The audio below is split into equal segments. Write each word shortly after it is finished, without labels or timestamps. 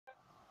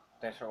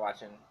Thanks for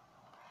watching.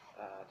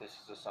 This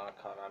is a song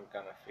called I'm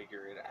Gonna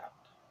Figure It Out.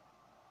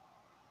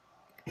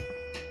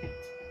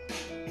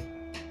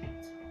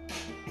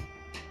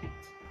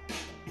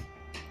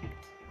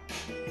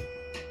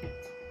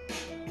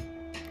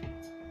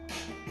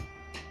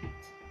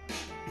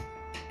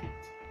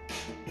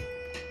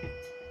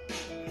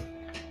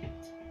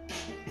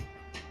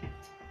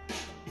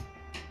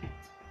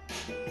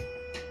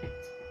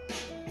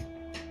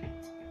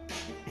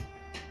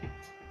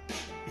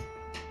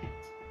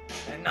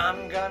 And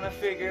I'm gonna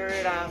figure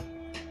it out,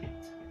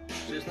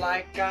 just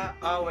like I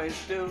always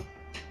do.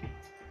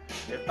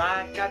 If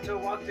I got to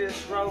walk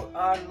this road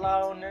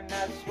alone, then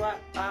that's what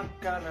I'm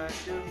gonna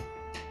do.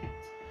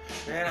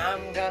 And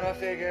I'm gonna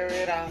figure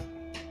it out,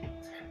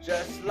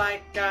 just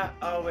like I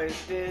always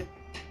did.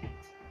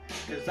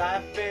 Cause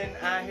I've been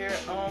out here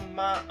on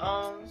my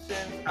own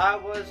since I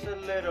was a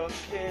little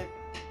kid.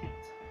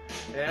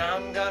 And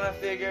I'm gonna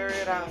figure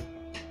it out,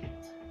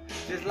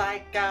 just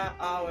like I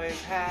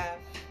always have.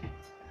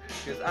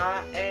 Cause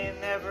I ain't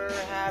never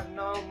have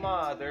no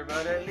mother,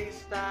 but at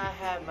least I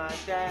had my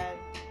dad.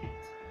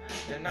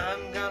 And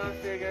I'm gonna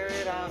figure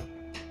it out,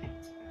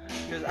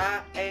 cause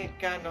I ain't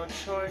got no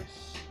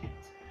choice.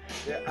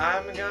 Yeah,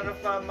 I'm gonna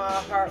find my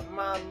heart,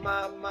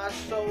 my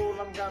soul,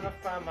 I'm gonna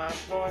find my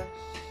voice.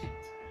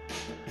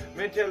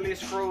 Mentally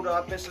screwed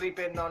up and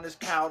sleeping on this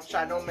couch.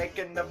 I don't make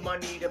enough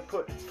money to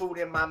put food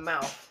in my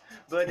mouth.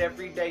 But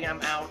every day I'm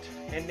out,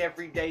 and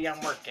every day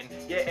I'm working.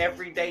 Yeah,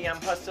 every day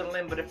I'm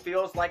hustling, but it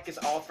feels like it's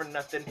all for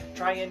nothing.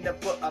 Trying to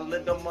put a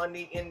little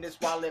money in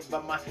this wallet,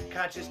 but my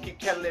conscience keep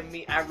telling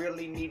me I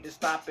really need to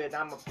stop it.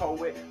 I'm a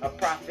poet, a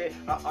prophet,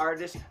 an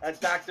artist, a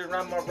doctor,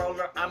 I'm a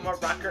roller, I'm a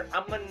rocker,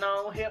 I'm a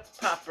known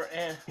hip-hopper,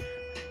 and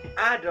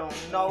I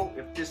don't know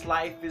if this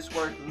life is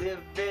worth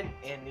living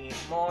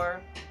anymore.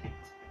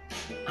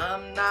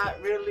 I'm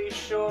not really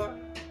sure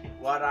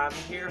what I'm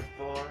here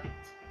for.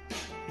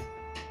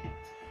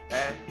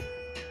 And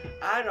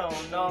I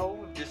don't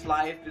know if this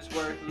life is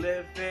worth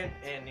living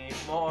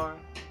anymore.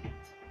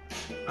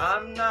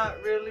 I'm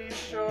not really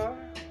sure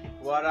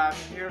what I'm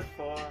here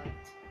for.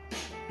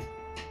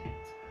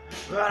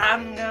 But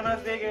I'm gonna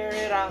figure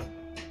it out,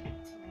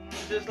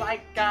 just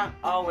like I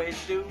always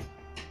do.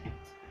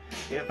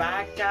 If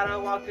I gotta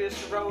walk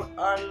this road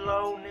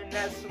alone, and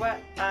that's what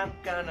I'm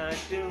gonna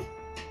do.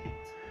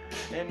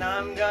 And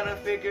I'm gonna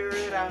figure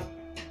it out,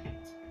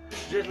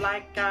 just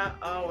like I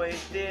always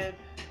did.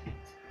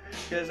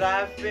 Cause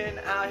I've been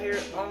out here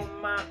on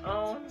my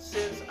own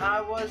since I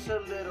was a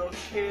little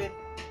kid.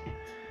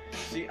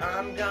 See,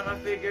 I'm gonna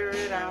figure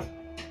it out,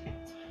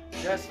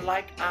 just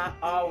like I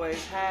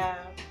always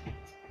have.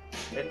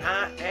 And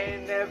I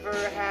ain't never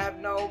have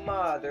no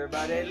mother,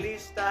 but at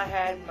least I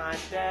had my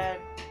dad.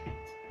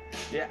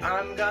 Yeah,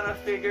 I'm gonna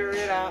figure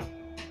it out,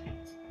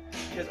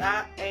 cause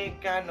I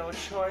ain't got no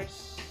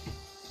choice.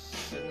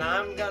 And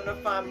I'm gonna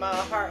find my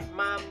heart,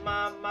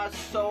 my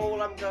soul,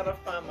 I'm gonna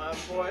find my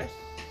voice.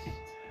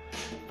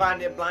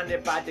 Find it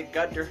blinded by the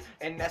gutter,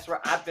 and that's where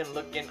I've been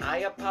looking. I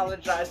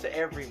apologize to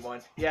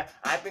everyone, yeah,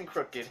 I've been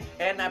crooked,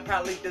 and I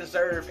probably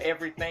deserve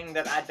everything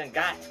that I done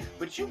got.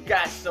 But you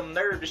got some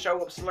nerve to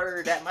show up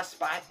slurred at my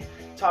spot,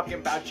 talking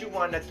about you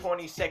want a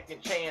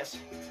 20-second chance.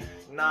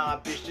 Nah,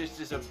 bitch, this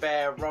is a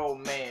bad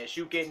romance.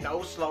 You get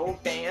no slow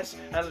dance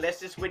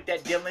unless it's with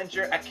that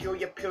Dillinger. I kill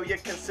you, peel you,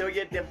 conceal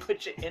you, then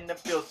put you in the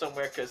field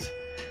somewhere. Cause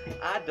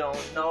I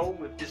don't know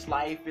if this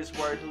life is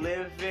worth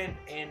living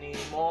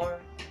anymore.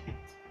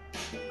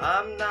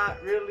 I'm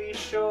not really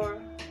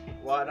sure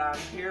what I'm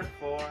here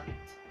for.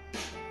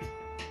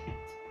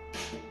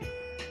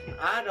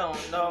 I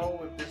don't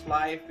know if this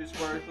life is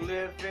worth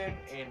living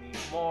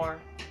anymore.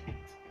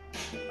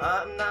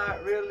 I'm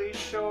not really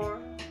sure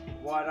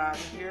what I'm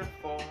here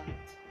for.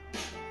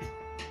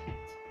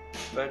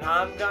 But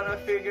I'm gonna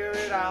figure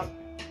it out,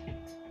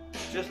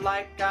 just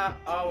like I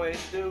always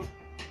do.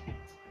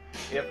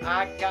 If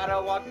I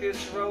gotta walk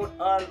this road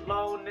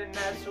alone, then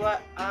that's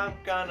what I'm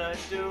gonna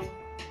do.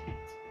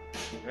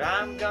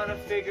 I'm gonna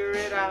figure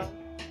it out,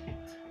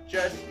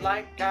 just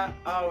like I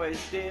always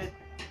did.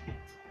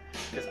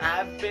 Cause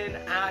I've been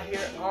out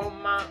here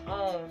on my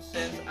own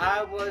since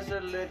I was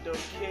a little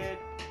kid.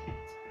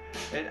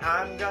 And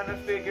I'm gonna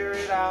figure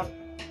it out,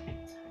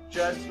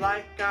 just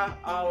like I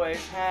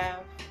always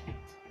have.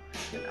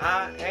 And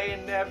I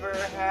ain't never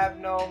have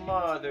no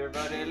mother,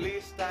 but at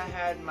least I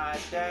had my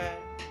dad.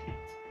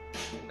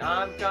 And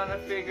I'm gonna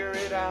figure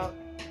it out,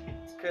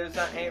 cause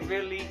I ain't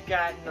really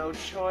got no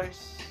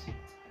choice.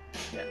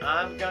 And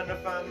I'm gonna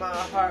find my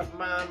heart,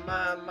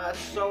 my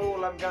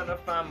soul, I'm gonna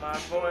find my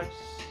voice.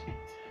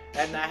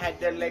 And I had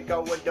to let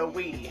go of the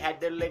weed, had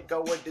to let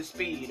go of the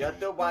speed.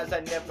 Otherwise I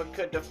never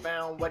could have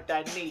found what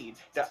I need.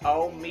 The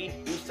old me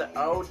used to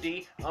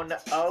OD on the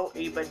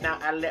OE, but now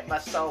I let my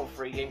soul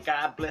free. And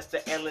God bless the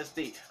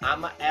LSD.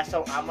 I'm an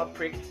asshole, I'm a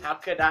prick, how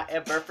could I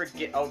ever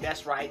forget? Oh,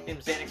 that's right, them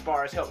Xanax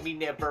bars help me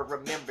never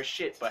remember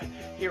shit. But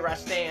here I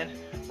stand,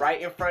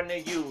 right in front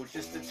of you,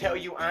 just to tell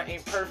you I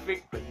ain't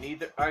perfect, but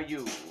neither are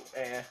you.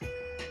 And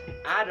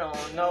I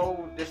don't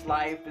know if this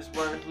life is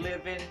worth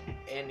living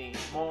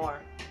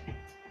anymore.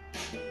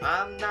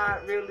 I'm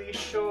not really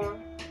sure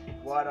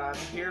what I'm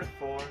here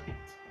for.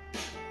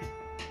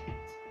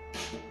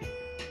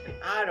 And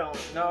I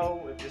don't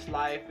know if this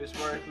life is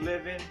worth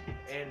living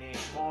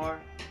anymore.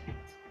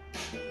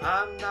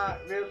 I'm not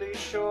really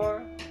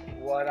sure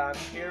what I'm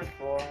here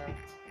for.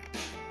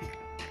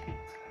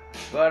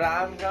 But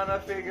I'm gonna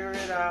figure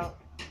it out,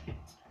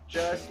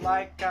 just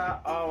like I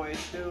always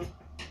do.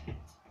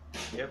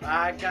 If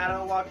I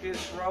gotta walk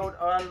this road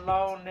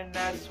alone, then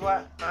that's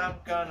what I'm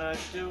gonna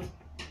do.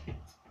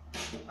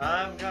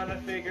 I'm gonna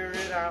figure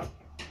it out,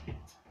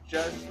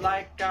 just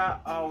like I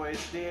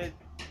always did.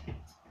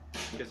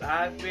 'Cause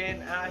I've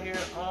been out here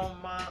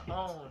on my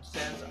own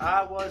since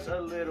I was a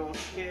little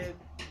kid.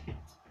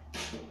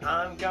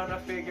 I'm gonna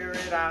figure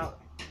it out,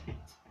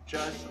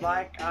 just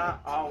like I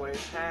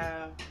always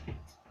have.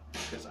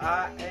 'Cause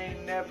I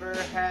ain't never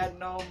had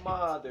no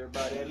mother,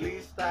 but at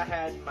least I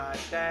had my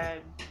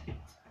dad.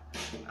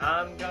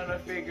 I'm gonna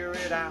figure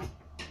it out,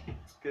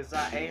 'cause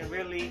I ain't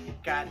really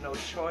got no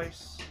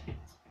choice.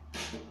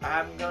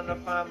 I'm gonna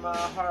find my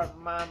heart,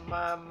 my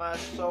mind, my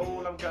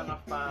soul. I'm gonna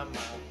find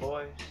my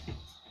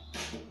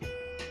voice.